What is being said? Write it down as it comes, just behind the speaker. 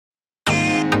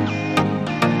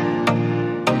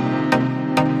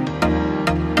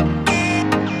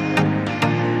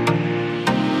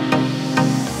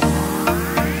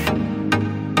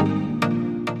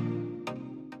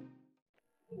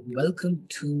Welcome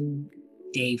to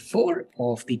day 4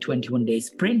 of the 21-day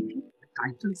sprint. The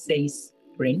title says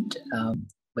sprint,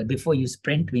 but before you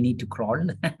sprint, we need to crawl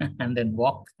and then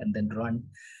walk and then run.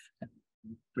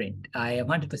 Sprint. I am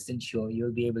 100% sure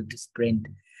you'll be able to sprint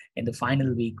in the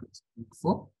final week, week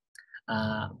 4.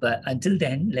 But until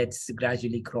then, let's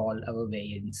gradually crawl our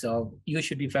way in. So you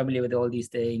should be familiar with all these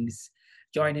things.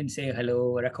 Join and say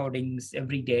hello. Recordings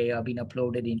every day are being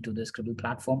uploaded into the Scribble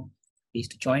platform. Please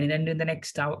to join in. And in the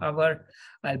next hour,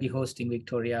 I'll be hosting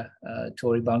Victoria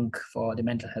Tory Bunk for the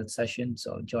mental health session.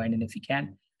 So join in if you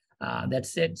can.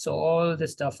 That's it. So all the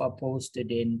stuff are posted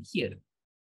in here.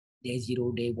 Day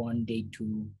 0, day 1, day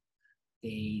 2,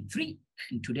 day 3.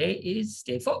 And today is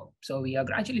day 4. So we are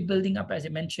gradually building up, as I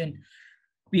mentioned.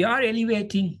 We are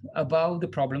elevating above the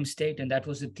problem state, and that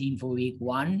was the theme for week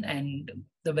 1. And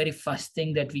the very first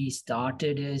thing that we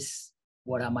started is,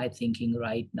 what am I thinking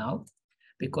right now?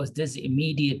 Because this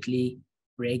immediately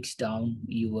breaks down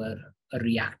your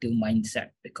reactive mindset.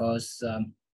 Because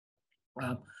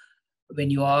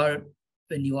when you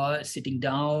are sitting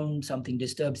down, something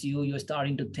disturbs you, you're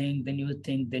starting to think, then you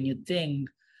think.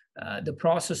 The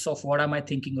process of what am I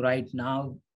thinking right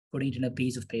now, putting it in a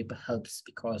piece of paper helps,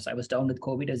 because I was down with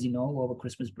COVID, as you know, over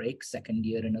Christmas break, 2nd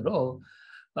year in a row.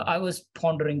 I was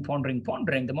pondering.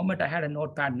 The moment I had a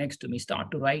notepad next to me,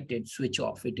 start to write it, switch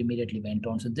off, it immediately went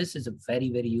on. So this is a very,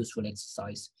 very useful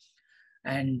exercise.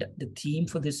 And the theme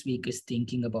for this week is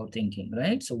thinking about thinking,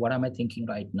 right? So what am I thinking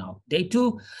right now? Day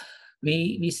 2,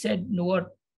 we said, you know what?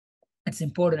 It's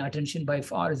important. Attention by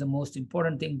far is the most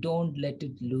important thing. Don't let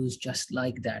it lose just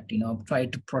like that. Try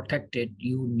to protect it.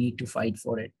 You need to fight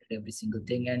for it, every single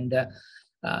thing. And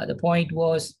the point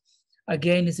was,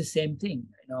 again, it's the same thing.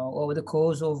 Over the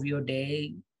course of your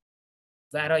day,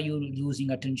 where are you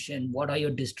losing attention? What are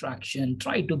your distractions?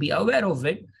 Try to be aware of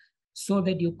it so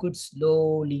that you could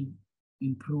slowly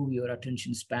improve your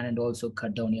attention span and also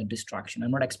cut down your distraction.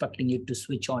 I'm not expecting you to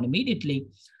switch on immediately,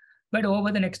 but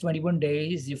over the next 21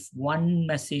 days, if one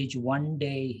message one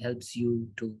day helps you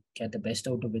to get the best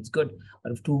out of it, it's good.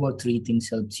 Or if 2 or 3 things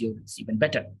helps you, it's even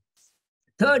better.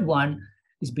 Third one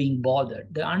is being bothered.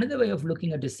 Another way of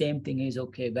looking at the same thing is,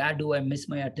 okay, where do I miss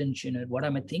my attention? And what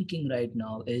am I thinking right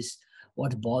now is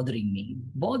what's bothering me.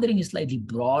 Bothering is slightly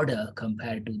broader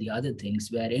compared to the other things,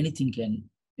 where anything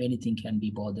can be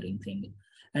bothering thing.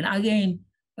 And again,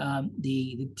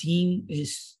 the theme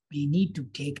is we need to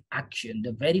take action.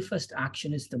 The very first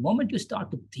action is the moment you start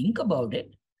to think about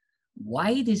it,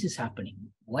 why this is happening.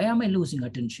 Why am I losing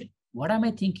attention? What am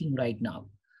I thinking right now?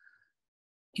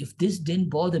 If this didn't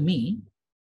bother me,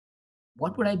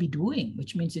 what would I be doing?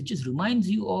 Which means it just reminds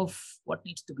you of what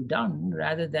needs to be done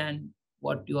rather than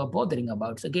what you are bothering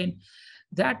about. So again,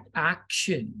 that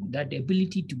action, that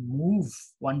ability to move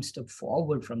one step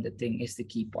forward from the thing is the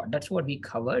key part. That's what we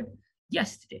covered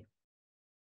yesterday.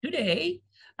 Today,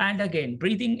 and again,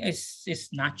 breathing is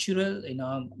natural.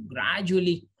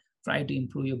 Gradually try to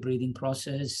improve your breathing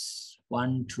process.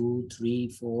 1, 2, 3,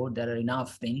 4. There are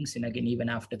enough things. And again, even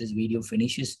after this video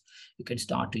finishes, you can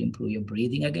start to improve your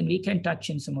breathing. Again, we can touch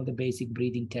in some of the basic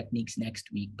breathing techniques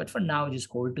next week. But for now, just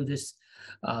hold to this.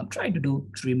 Try to do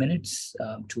 3 minutes,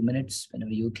 2 minutes,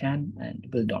 whenever you can,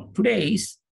 and build on.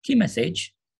 Today's key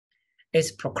message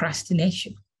is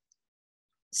procrastination.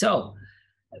 So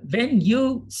when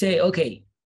you say, okay,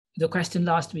 the question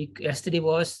yesterday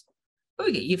was,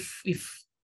 okay, if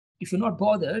you're not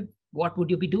bothered, what would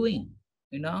you be doing?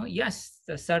 Yes,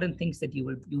 there are certain things that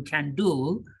you can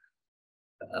do,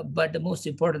 but the most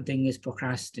important thing is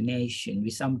procrastination.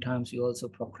 We also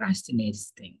procrastinate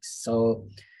things. So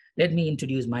let me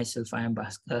introduce myself. I am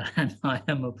Bhaskar and I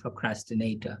am a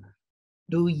procrastinator.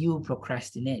 Do you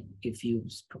procrastinate? If you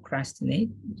procrastinate,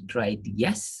 write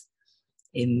yes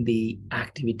in the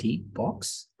activity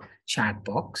box, chat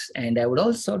box. And I would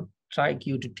also try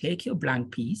you to take your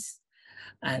blank piece.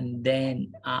 And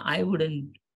then I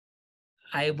wouldn't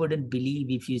believe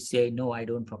if you say, no, I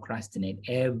don't procrastinate.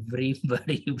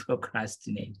 Everybody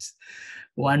procrastinates,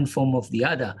 one form or the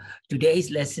other.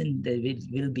 Today's lesson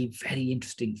will be very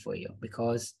interesting for you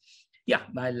because, yeah,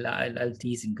 I'll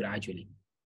tease in gradually.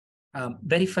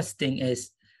 Very first thing is,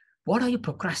 what are you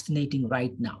procrastinating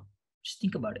right now? Just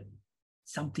think about it.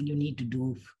 Something you need to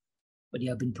do, but you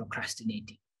have been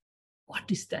procrastinating. What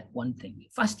is that one thing?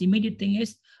 First immediate thing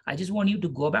is, I just want you to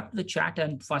go back to the chat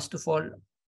and first of all,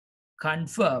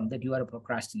 confirm that you are a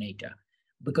procrastinator.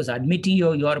 Because admitting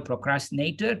you are a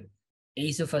procrastinator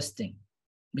is the first thing.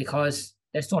 Because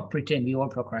let's not pretend we all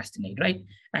procrastinate, right?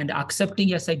 And accepting,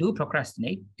 yes, I do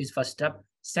procrastinate is first step.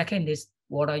 Second is,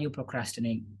 what are you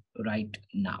procrastinating right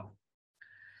now?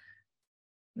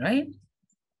 Right?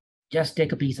 Just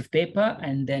take a piece of paper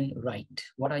and then write.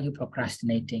 What are you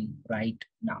procrastinating right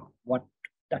now? What,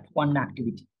 that one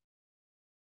activity?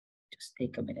 Just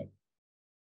take a minute.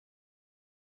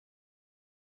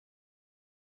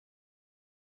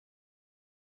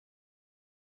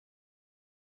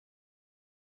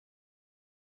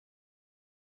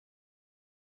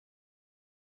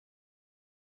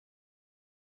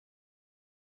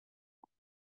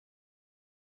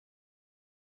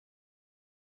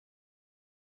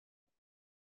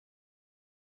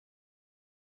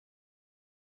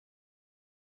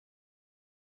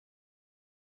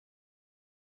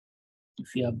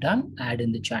 If you have done, add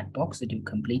in the chat box that you've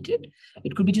completed.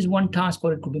 It could be just one task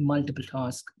or it could be multiple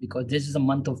tasks, because this is a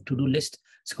month of to-do list.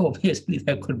 So obviously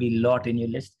there could be a lot in your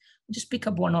list. Just pick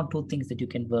up one or two things that you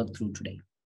can work through today.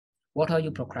 What are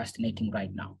you procrastinating right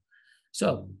now?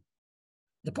 So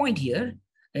the point here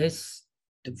is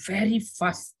the very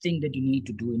first thing that you need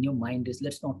to do in your mind is,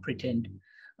 let's not pretend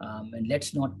and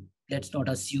let's not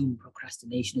assume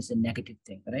procrastination is a negative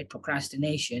thing, right?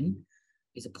 Procrastination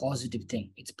is a positive thing.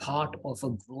 It's part of a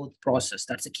growth process.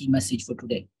 That's a key message for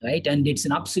today, right? And it's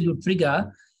an absolute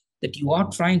trigger that you are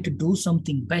trying to do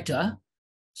something better,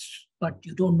 but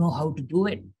you don't know how to do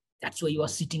it. That's why you are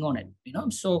sitting on it,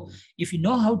 So if you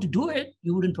know how to do it,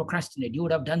 you wouldn't procrastinate. You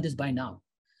would have done this by now.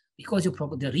 Because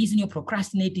the reason you're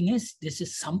procrastinating is this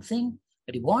is something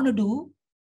that you want to do,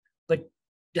 but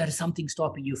there is something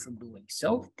stopping you from doing.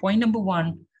 So point number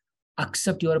one,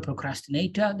 accept you're a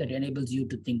procrastinator. That enables you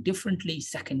to think differently.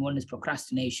 Second one is,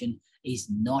 procrastination is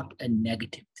not a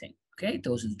negative thing. Okay,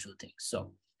 those are the two things.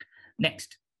 So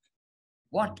next,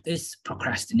 what is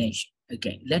procrastination?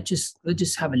 Okay, let's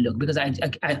just have a look, because I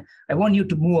want you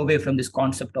to move away from this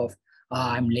concept of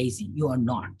I'm lazy. You are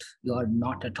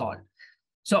not at all.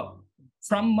 So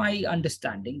from my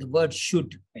understanding, the word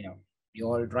should, you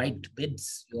all write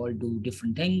bids, you all do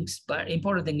different things, but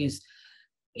important thing is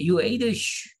you either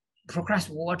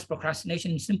what's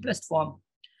procrastination in simplest form?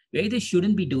 You either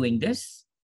shouldn't be doing this,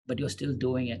 but you're still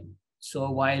doing it.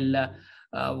 So while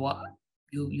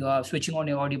you are switching on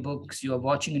your audiobooks, you are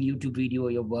watching a YouTube video,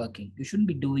 you're working, you shouldn't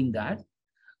be doing that,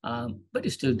 but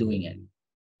you're still doing it.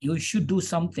 You should do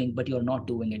something, but you're not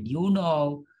doing it.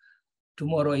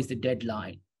 Tomorrow is the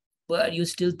deadline, but you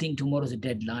still think tomorrow is a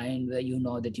deadline where you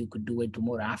know that you could do it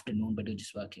tomorrow afternoon, but you're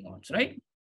just working on it, right?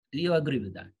 Do you agree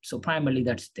with that? So primarily,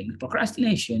 that's the thing.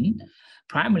 Procrastination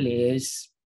primarily is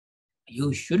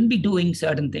you shouldn't be doing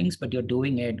certain things, but you're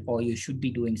doing it, or you should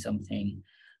be doing something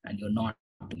and you're not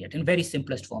doing it. In very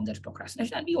simplest form, that's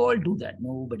procrastination. And we all do that.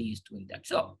 Nobody is doing that.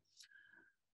 So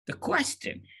the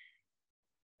question,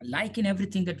 like in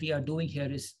everything that we are doing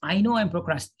here, is I know I'm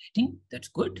procrastinating. That's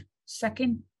good.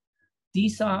 Second,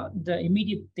 these are the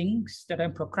immediate things that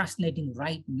I'm procrastinating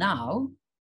right now.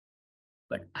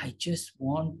 But I just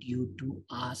want you to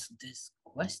ask this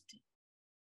question.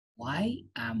 Why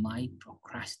am I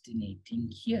procrastinating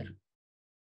here?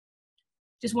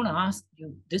 Just want to ask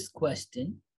you this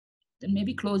question. Then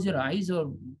maybe close your eyes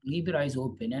or leave your eyes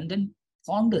open and then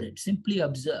ponder it. Simply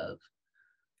observe.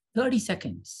 30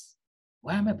 seconds.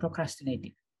 Why am I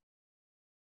procrastinating?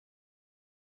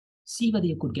 See whether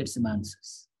you could get some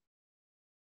answers.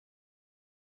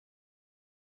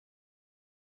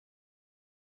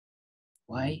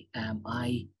 Why am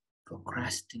I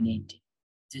procrastinating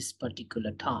this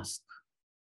particular task?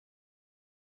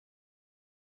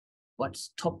 What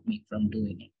stopped me from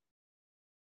doing it?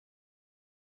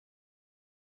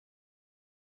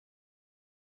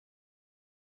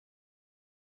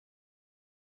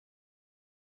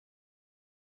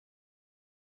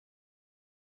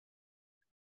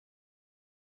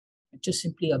 Just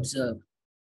simply observe.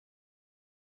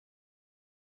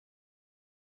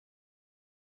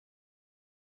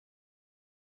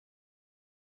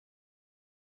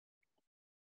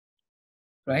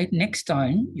 Right? Next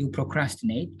time you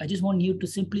procrastinate, I just want you to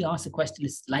simply ask a question.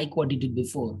 It's like what you did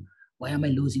before. Why am I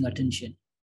losing attention?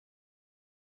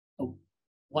 Oh,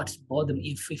 what's bothering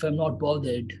me? If I'm not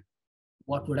bothered,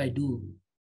 what would I do?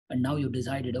 And now you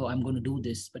decided, oh, I'm going to do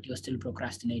this, but you're still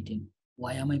procrastinating.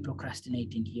 Why am I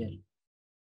procrastinating here?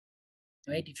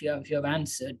 Right? If you have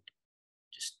answered,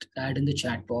 just add in the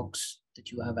chat box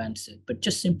that you have answered. But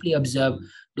just simply observe.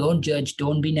 Don't judge.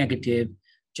 Don't be negative.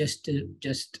 Just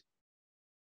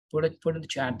put in the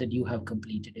chat that you have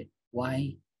completed it.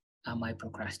 Why am I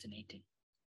procrastinating?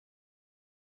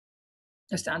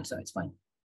 Just answer. It's fine.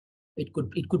 It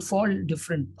could fall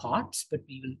different parts, but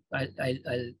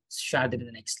I'll share that in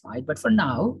the next slide. But for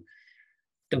now,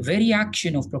 the very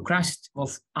action of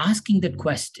asking that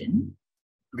question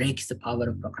breaks the power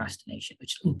of procrastination.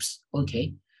 Which, oops,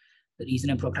 okay, the reason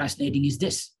I'm procrastinating is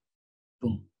this.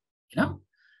 Boom,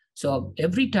 So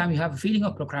every time you have a feeling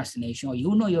of procrastination or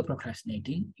you know you're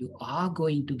procrastinating, you are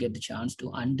going to get the chance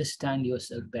to understand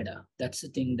yourself better. That's the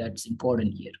thing that's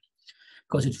important here.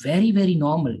 Because it's very, very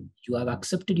normal. You have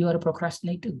accepted you are a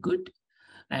procrastinator, good.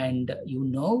 And you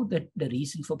know that the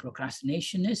reason for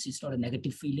procrastination is it's not a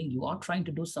negative feeling. You are trying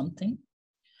to do something.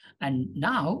 And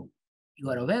now you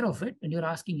are aware of it and you're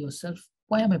asking yourself,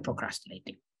 why am I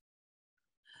procrastinating?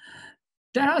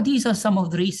 These are some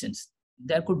of the reasons.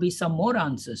 There could be some more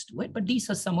answers to it, but these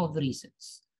are some of the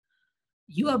reasons.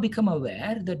 You have become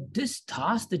aware that this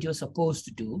task that you're supposed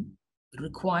to do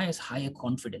requires higher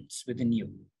confidence within you.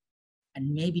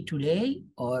 And maybe today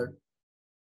or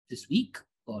this week,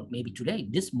 or maybe today,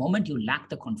 this moment, you lack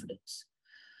the confidence.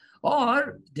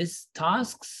 Or this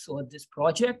tasks or this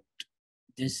project,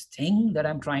 this thing that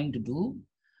I'm trying to do,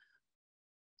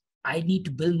 I need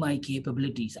to build my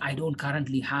capabilities. I don't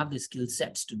currently have the skill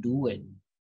sets to do it.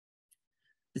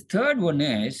 The third one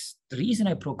is, the reason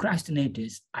I procrastinate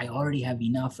is I already have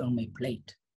enough on my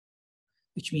plate.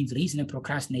 Which means the reason I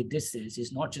procrastinate this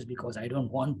is not just because I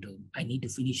don't want to. I need to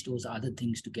finish those other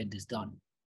things to get this done.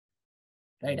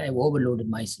 Right? I've overloaded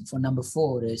myself. For number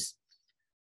 4 is,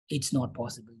 it's not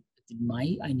possible.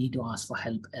 I need to ask for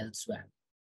help elsewhere.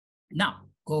 Now,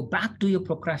 go back to your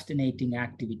procrastinating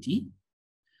activity.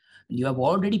 You have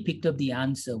already picked up the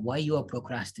answer why you are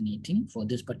procrastinating for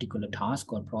this particular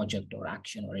task or project or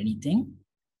action or anything.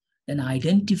 Then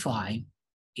identify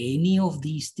any of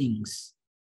these things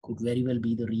could very well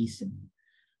be the reason.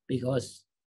 Because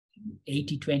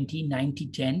 80-20,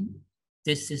 90-10,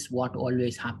 this is what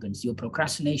always happens. Your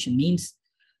procrastination means,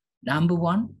 number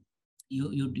 1,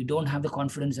 you don't have the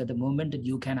confidence at the moment that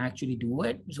you can actually do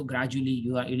it. So gradually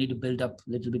you need to build up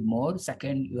a little bit more.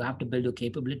 Second, you have to build your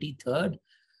capability. Third,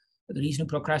 the reason to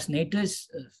procrastinate is,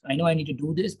 I know I need to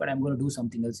do this, but I'm going to do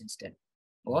something else instead.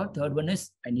 Or third one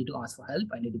is, I need to ask for help.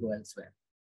 I need to go elsewhere.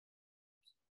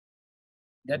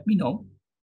 Let me know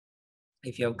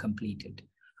if you have completed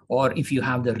or if you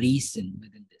have the reason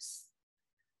within this.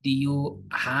 Do you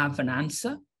have an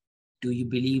answer? Do you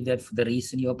believe that the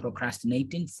reason you're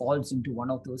procrastinating falls into one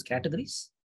of those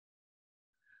categories?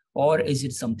 Or is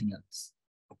it something else?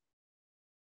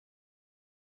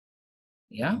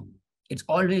 Yeah, it's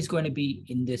always going to be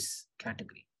in this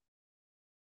category.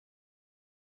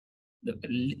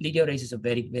 Lydia raises a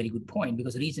very, very good point,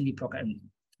 because the reason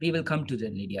we will come to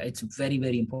that, Lydia. It's a very,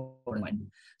 very important one.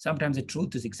 Sometimes the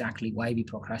truth is exactly why we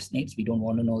procrastinate. We don't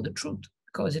want to know the truth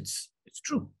because it's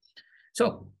true.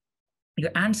 So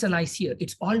the answer lies here.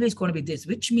 It's always going to be this,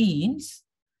 which means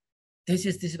this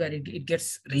is where it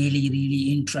gets really,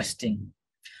 really interesting,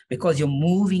 because you're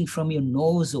moving from your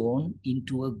no zone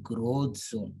into a growth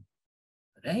zone,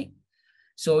 right?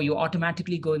 So you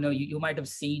automatically go, you might have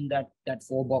seen that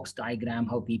 4-box diagram,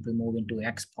 how people move into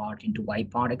X part, into Y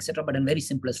part, etc. But in very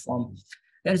simplest form,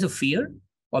 there is a fear.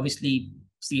 Obviously,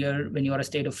 fear, when you're in a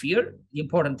state of fear, the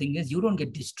important thing is you don't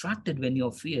get distracted when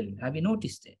you're fearing. Have you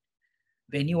noticed it?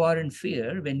 When you are in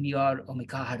fear, when you are, oh my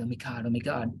God, oh my God, oh my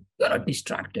God, you're not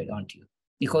distracted, aren't you?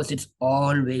 Because it's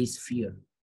always fear.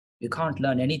 You can't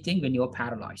learn anything when you're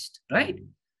paralyzed, right?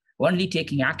 Only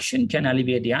taking action can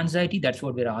alleviate the anxiety. That's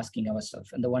what we're asking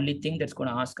ourselves. And the only thing that's going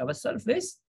to ask ourselves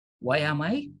is, why am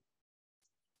I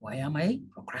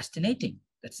procrastinating?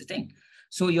 That's the thing.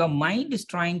 So your mind is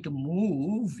trying to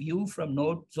move you from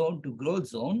no zone to growth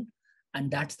zone.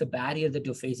 And that's the barrier that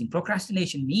you're facing.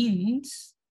 Procrastination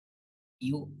means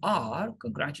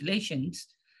congratulations,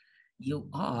 you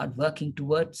are working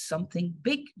towards something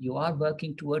big. You are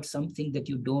working towards something that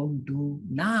you don't do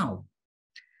now.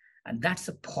 And that's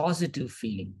a positive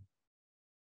feeling,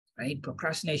 right?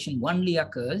 Procrastination only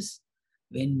occurs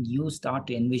when you start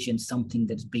to envision something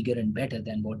that's bigger and better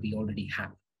than what we already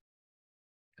have,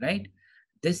 right?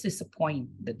 This is a point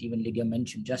that even Lydia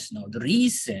mentioned just now. The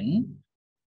reason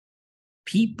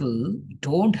people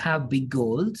don't have big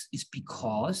goals is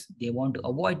because they want to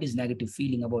avoid this negative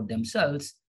feeling about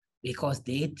themselves, because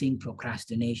they think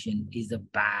procrastination is a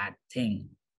bad thing.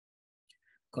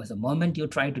 Because the moment you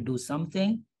try to do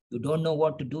something, you don't know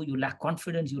what to do, you lack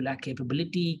confidence, you lack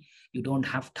capability, you don't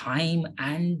have time,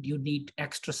 and you need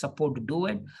extra support to do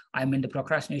it. I'm in the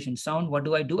procrastination zone. What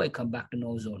do? I come back to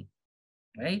no zone,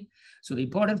 right? So the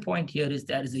important point here is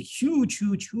there is a huge,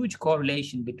 huge, huge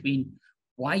correlation between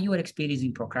why you are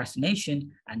experiencing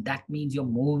procrastination, and that means you're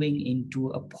moving into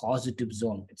a positive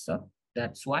zone. So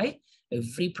that's why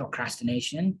every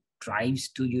procrastination drives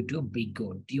to you to a big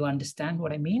goal. Do you understand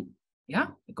what I mean? Yeah,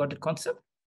 you got the concept?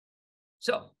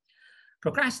 So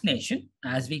procrastination,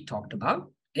 as we talked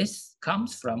about,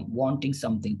 comes from wanting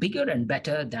something bigger and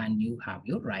better than you have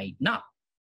right now,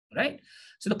 right?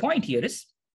 So the point here is,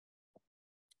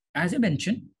 As I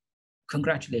mentioned,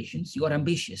 congratulations, you're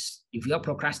ambitious. If you're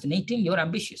procrastinating, you're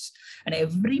ambitious. And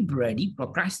everybody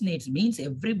procrastinates means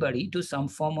everybody to some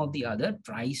form or the other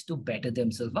tries to better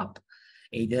themselves up,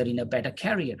 either in a better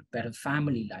career, better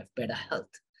family life, better health.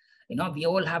 We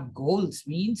all have goals,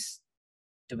 means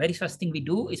the very first thing we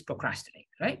do is procrastinate,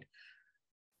 right?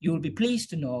 You will be pleased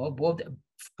to know both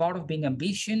part of being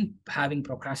ambition, having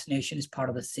procrastination is part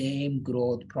of the same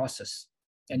growth process.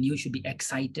 And you should be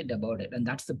excited about it. And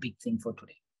that's the big thing for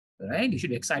today, right? You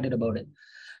should be excited about it.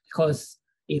 Because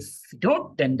if you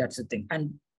don't, then that's the thing.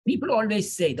 And people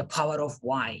always say the power of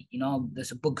why,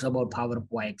 there's books about power of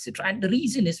why, etc. And the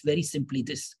reason is very simply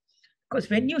this. Because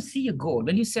when you see a goal,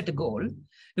 when you set a goal,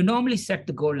 you normally set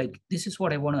the goal like, this is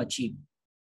what I want to achieve.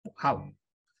 How?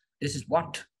 This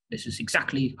is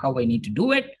exactly how I need to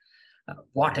do it,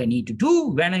 what I need to do,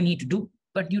 when I need to do,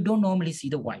 but you don't normally see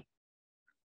the why.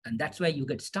 And that's where you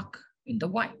get stuck in the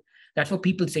why. That's what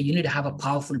people say, you need to have a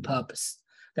powerful purpose.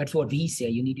 That's what we say,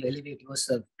 you need to elevate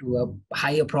yourself to a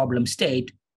higher problem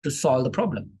state to solve the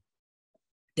problem.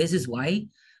 This is why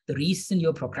the reason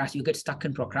you get stuck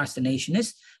in procrastination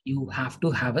is you have to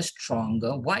have a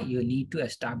stronger why. You need to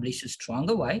establish a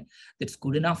stronger why that's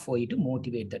good enough for you to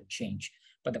motivate that change.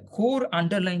 But the core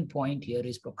underlying point here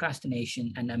is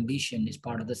procrastination and ambition is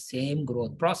part of the same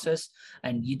growth process,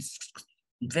 and it's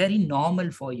very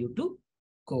normal for you to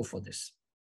go for this.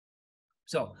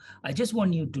 So I just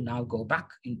want you to now go back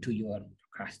into your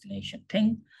procrastination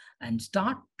thing and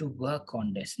start to work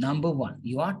on this. Number one,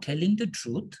 you are telling the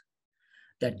truth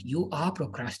that you are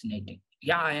procrastinating.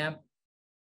 Yeah, I am.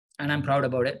 And I'm proud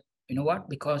about it. You know what?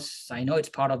 Because I know it's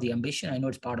part of the ambition. I know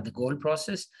it's part of the goal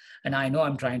process. And I know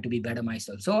I'm trying to be better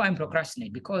myself. So I'm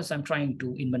procrastinating because I'm trying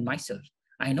to invent myself.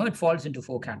 I know it falls into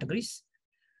 4 categories.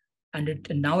 And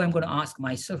now I'm going to ask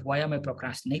myself, why am I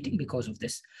procrastinating? Because of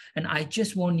this. And I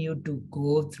just want you to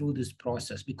go through this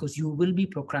process because you will be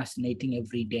procrastinating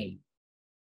every day.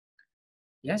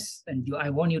 Yes. And I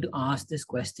want you to ask this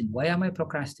question, why am I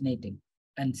procrastinating?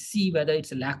 And see whether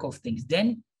it's a lack of things.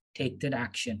 Then take that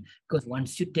action. Because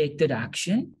once you take that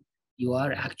action, you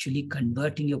are actually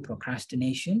converting your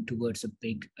procrastination towards a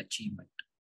big achievement.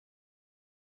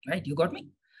 Right? You got me?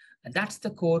 And that's the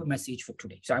core message for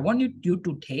today. So I want you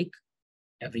to take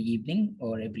every evening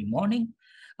or every morning,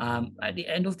 at the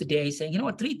end of the day, saying,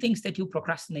 3 things that you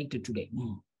procrastinated today.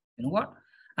 You know what?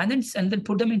 And then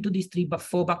put them into these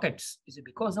 4 buckets. Is it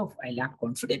because of I lack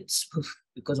confidence,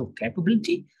 because of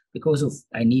capability, because of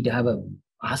I need to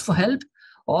ask for help,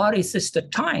 or is this the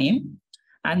time?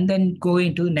 And then go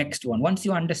into the next one. Once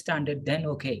you understand it, then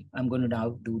okay, I'm going to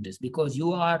now do this, because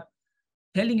you are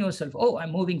telling yourself, oh,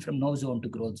 I'm moving from no zone to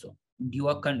growth zone. You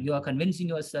are convincing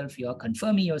yourself, you are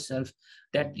confirming yourself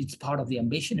that it's part of the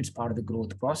ambition, it's part of the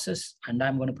growth process, and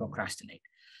I'm going to procrastinate,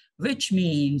 which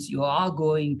means you are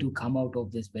going to come out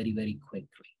of this very, very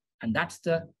quickly. And that's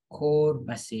the core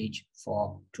message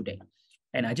for today.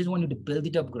 And I just want you to build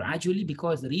it up gradually,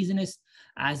 because the reason is,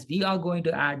 as we are going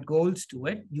to add goals to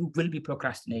it, you will be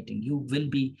procrastinating. You will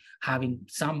be having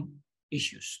some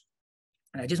issues.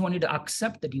 And I just want you to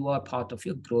accept that you are part of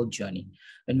your growth journey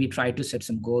when we try to set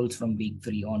some goals from week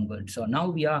 3 onward. So now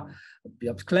we are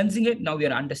cleansing it. Now we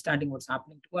are understanding what's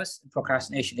happening to us.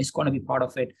 Procrastination is going to be part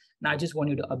of it. And I just want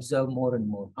you to observe more and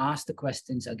more. Ask the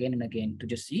questions again and again to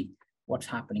just see what's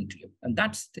happening to you. And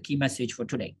that's the key message for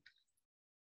today.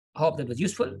 I hope that was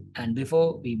useful. And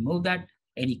before we move that,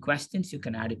 any questions, you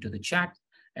can add it to the chat,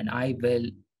 and I will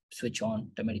switch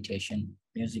on the meditation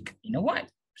music in a while.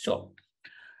 So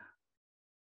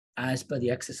as per the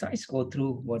exercise, go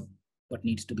through what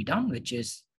needs to be done, which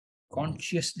is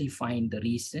consciously find the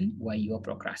reason why you are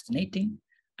procrastinating,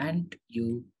 and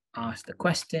you ask the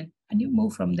question and you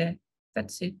move from there.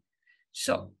 That's it.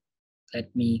 So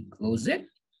let me close it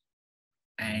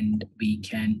and we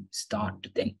can start the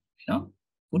thing.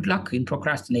 Good luck in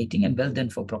procrastinating, and well done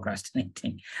for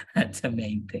procrastinating. That's the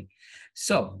main thing.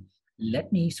 So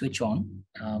let me switch on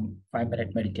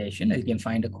 5-minute meditation. You can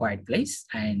find a quiet place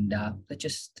and let's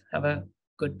just have a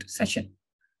good session.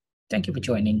 Thank you for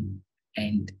joining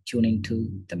and tuning to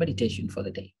the meditation for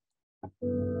the day.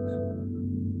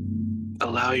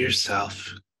 Allow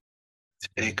yourself to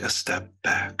take a step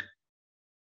back.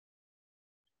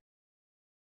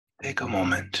 Take a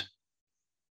moment.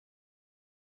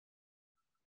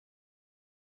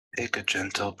 Take a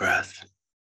gentle breath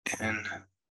in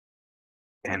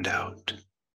and out.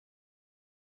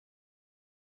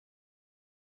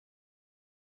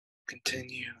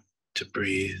 Continue to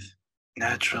breathe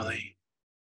naturally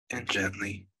and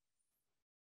gently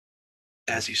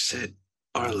as you sit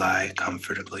or lie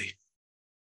comfortably.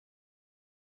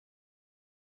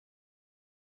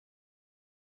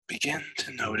 begin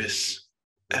to notice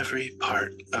every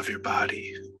part of your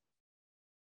body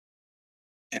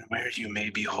and where you may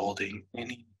be holding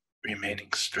any remaining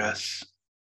stress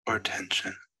or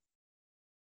tension.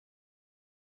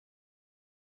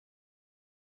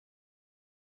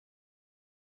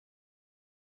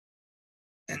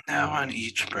 And now on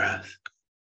each breath,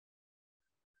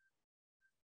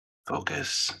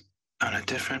 focus on a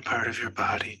different part of your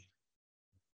body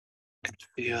and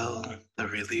feel the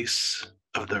release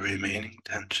of the remaining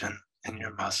tension in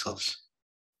your muscles.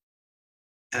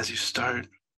 As you start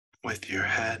with your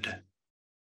head,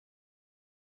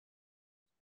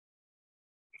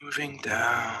 moving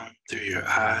down through your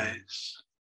eyes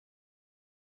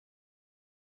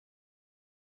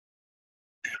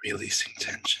and releasing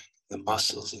tension in the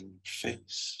muscles in your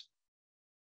face.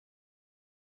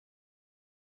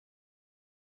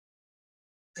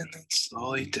 And then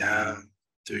slowly down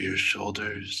through your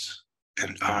shoulders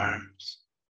and arms,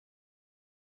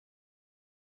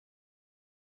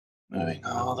 moving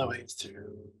all the way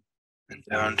through and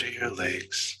down to your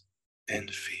legs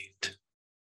and feet.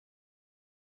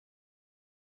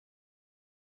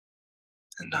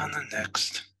 And on the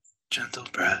next gentle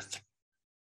breath,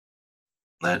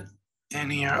 let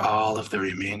any or all of the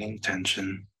remaining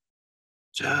tension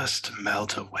just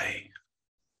melt away.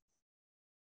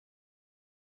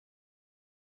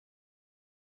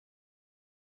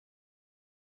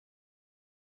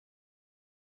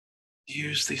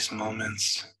 Use these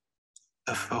moments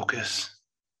of focus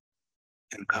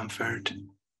and comfort to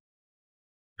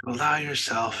allow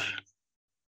yourself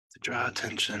to draw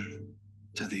attention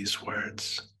to these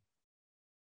words.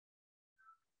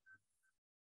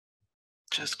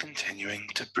 Just continuing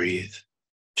to breathe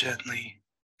gently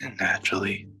and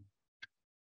naturally,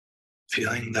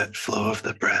 feeling that flow of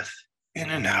the breath in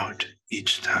and out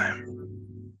each time.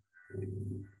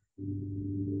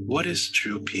 What is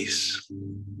true peace?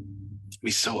 We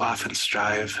so often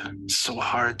strive so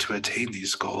hard to attain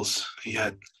these goals,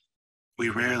 yet we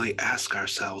rarely ask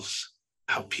ourselves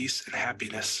how peace and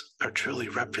happiness are truly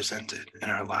represented in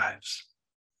our lives.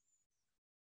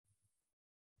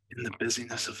 In the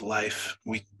busyness of life,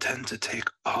 we tend to take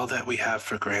all that we have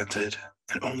for granted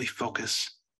and only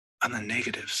focus on the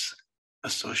negatives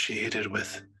associated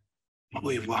with what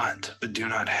we want but do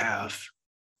not have.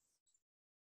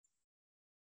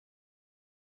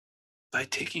 By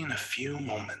taking a few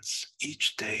moments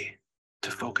each day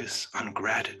to focus on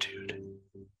gratitude,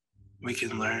 we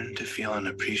can learn to feel an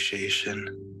appreciation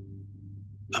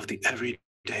of the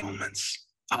everyday moments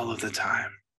all of the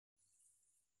time.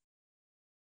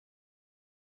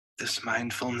 This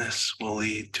mindfulness will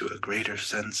lead to a greater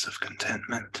sense of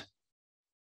contentment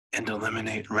and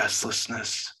eliminate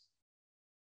restlessness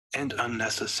and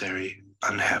unnecessary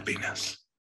unhappiness.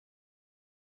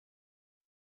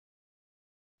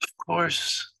 Of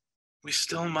course, we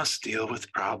still must deal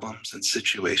with problems and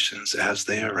situations as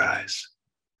they arise,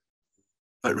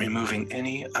 but removing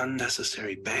any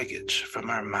unnecessary baggage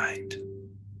from our mind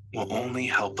will only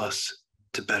help us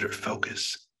to better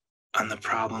focus on the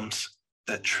problems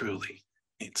that truly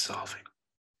need solving.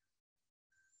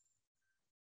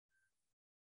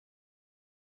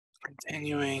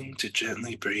 Continuing to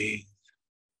gently breathe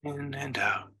in and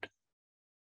out,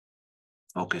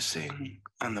 focusing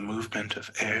on the movement of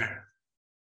air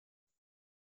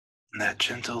and that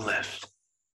gentle lift.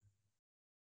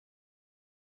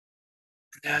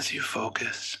 And as you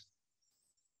focus,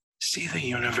 see the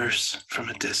universe from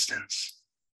a distance.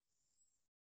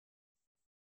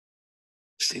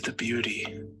 See the beauty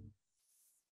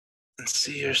and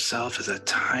see yourself as a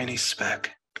tiny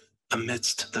speck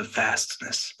amidst the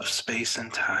vastness of space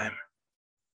and time.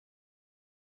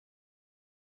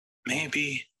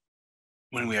 Maybe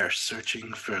when we are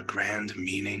searching for a grand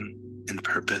meaning and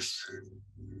purpose,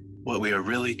 what we are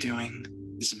really doing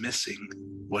is missing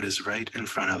what is right in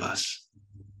front of us.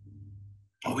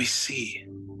 What we see,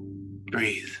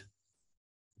 breathe,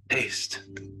 taste,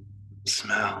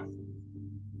 smell,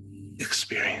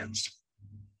 experience.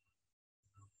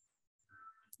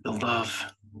 The love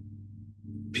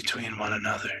between one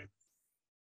another.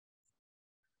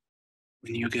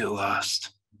 When you get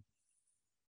lost,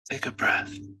 take a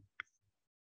breath.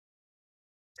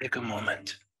 Take a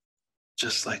moment,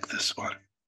 just like this one.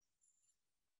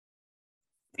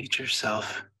 Teach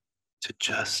yourself to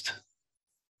just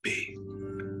be.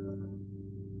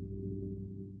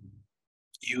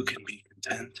 You can be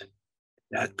content,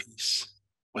 at peace,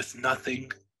 with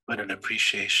nothing but an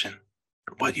appreciation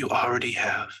for what you already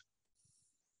have.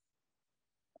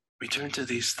 Return to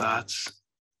these thoughts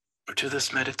or to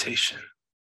this meditation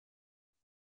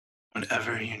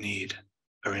whenever you need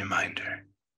a reminder.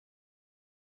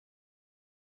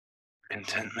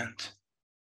 contentment,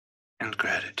 and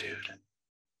gratitude.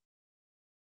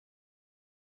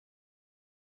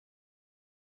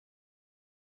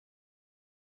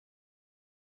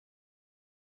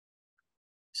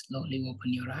 Slowly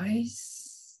open your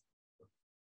eyes.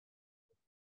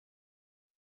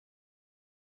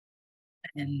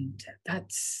 And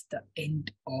that's the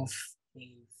end of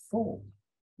day 4.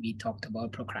 We talked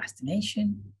about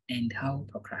procrastination and how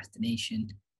procrastination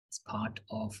is part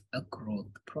of a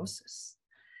growth process.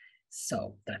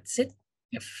 So that's it.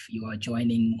 If you are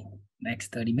joining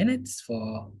next 30 minutes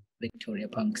for Victoria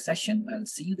Punk session, I'll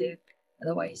see you there.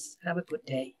 Otherwise, have a good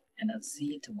day and I'll see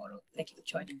you tomorrow. Thank you for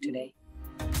joining today.